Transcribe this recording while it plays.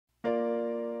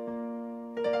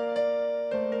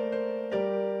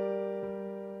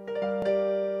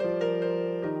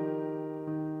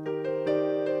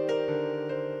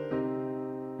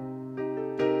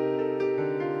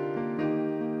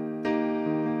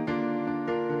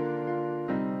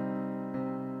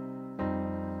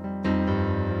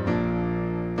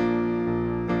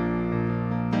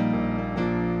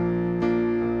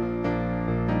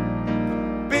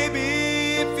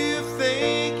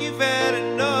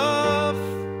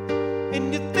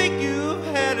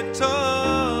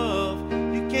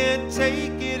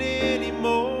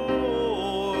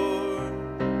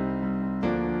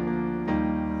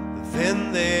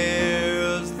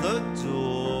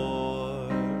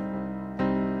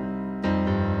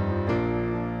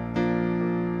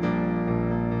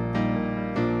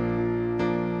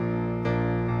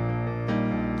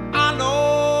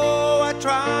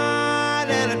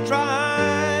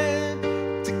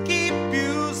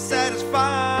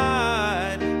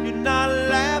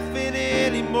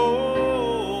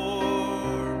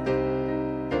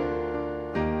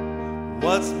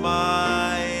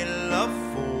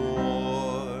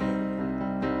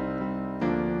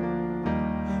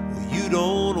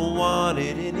don't want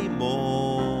it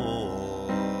anymore.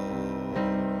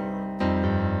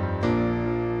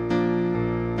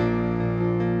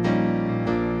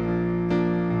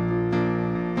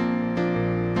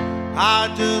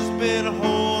 I've just been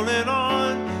holding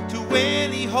on to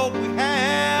any hope we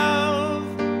have.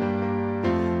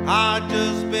 I've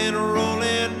just been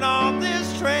rolling on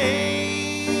this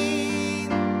train.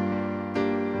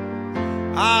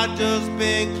 I've just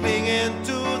been clinging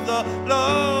to the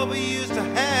love we used to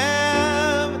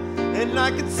have, and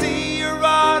I can see your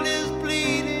heart is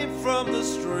bleeding from the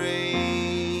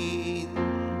strain.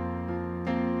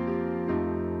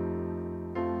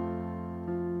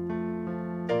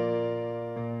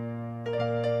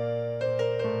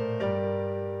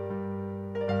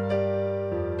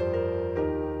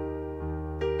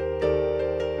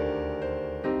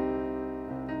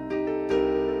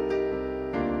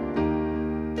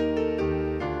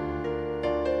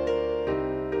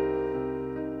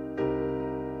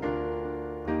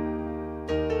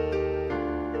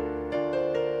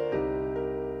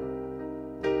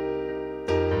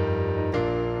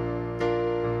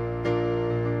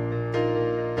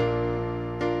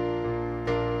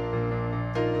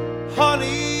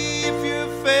 Honey, if you're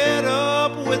fed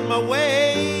up with my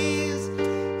ways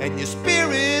and your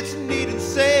spirit's needing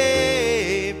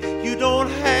saved, you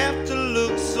don't have to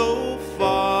look so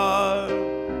far.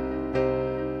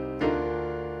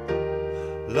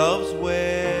 Love's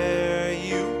where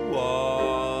you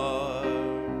are.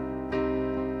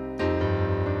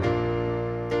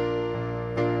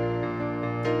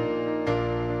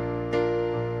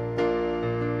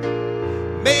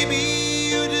 Maybe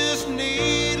you just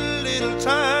need a little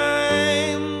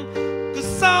time, 'cause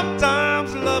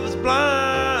sometimes love is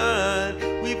blind.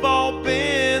 We've all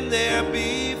been there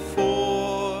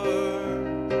before.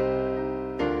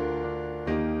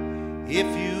 If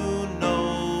you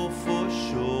know for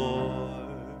sure,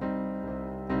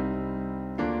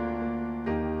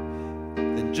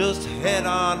 then just head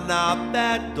on out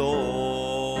that door.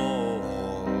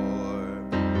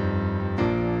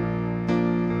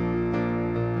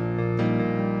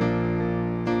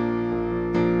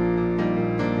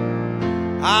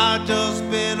 I've just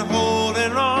been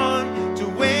holding on to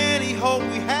any hope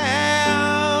we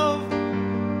have.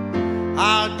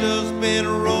 I've just been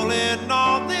rolling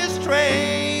on this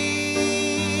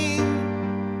train.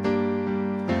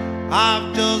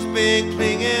 I've just been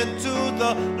clinging to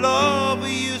the love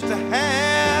we used to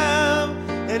have,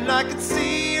 and I can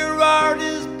see your heart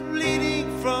is bleeding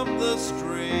from the strain.